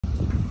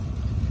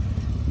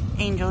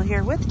Angel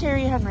here with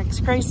Terry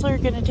Henricks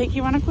Chrysler. Going to take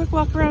you on a quick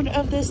walk around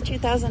of this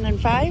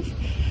 2005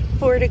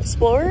 Ford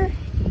Explorer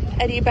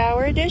Eddie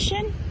Bauer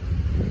edition.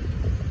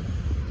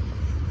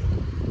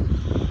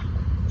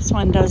 This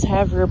one does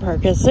have rear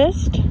park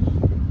assist.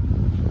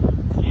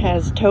 It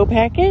has tow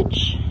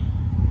package.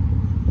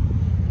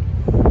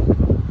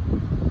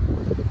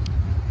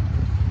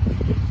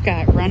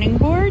 Got running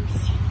boards.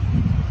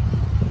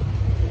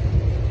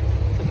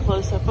 A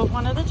close-up of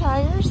one of the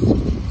tires.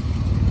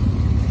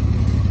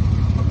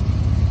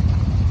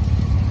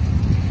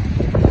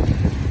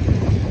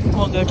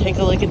 We'll go take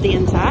a look at the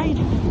inside.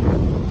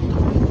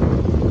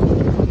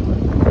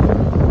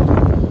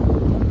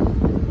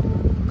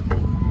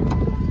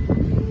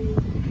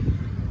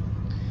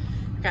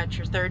 Got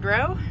your third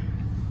row,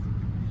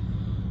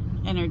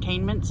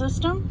 entertainment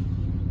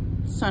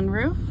system,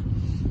 sunroof,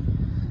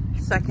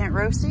 second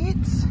row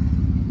seats,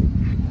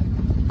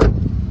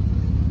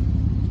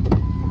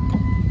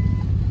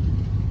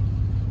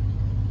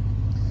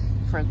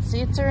 front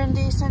seats are in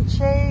decent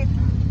shape.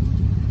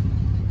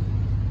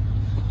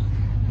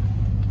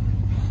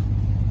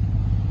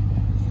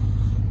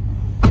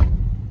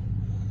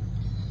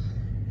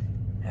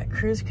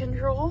 Cruise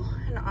control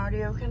and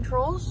audio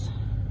controls,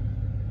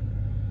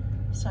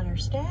 center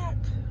stack,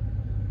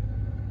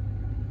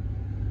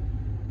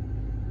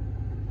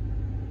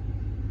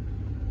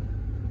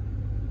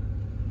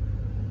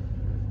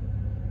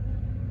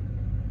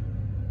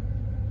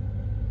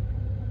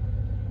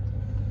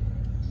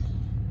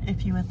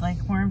 if you would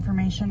like more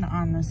information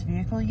on this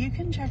vehicle, you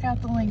can check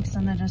out the links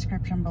in the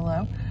description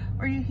below,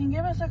 or you can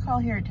give us a call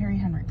here at Terry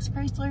Henricks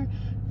Chrysler,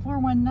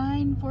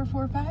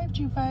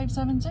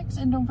 419-445-2576,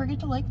 and don't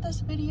forget to like this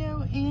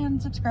video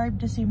and subscribe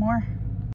to see more.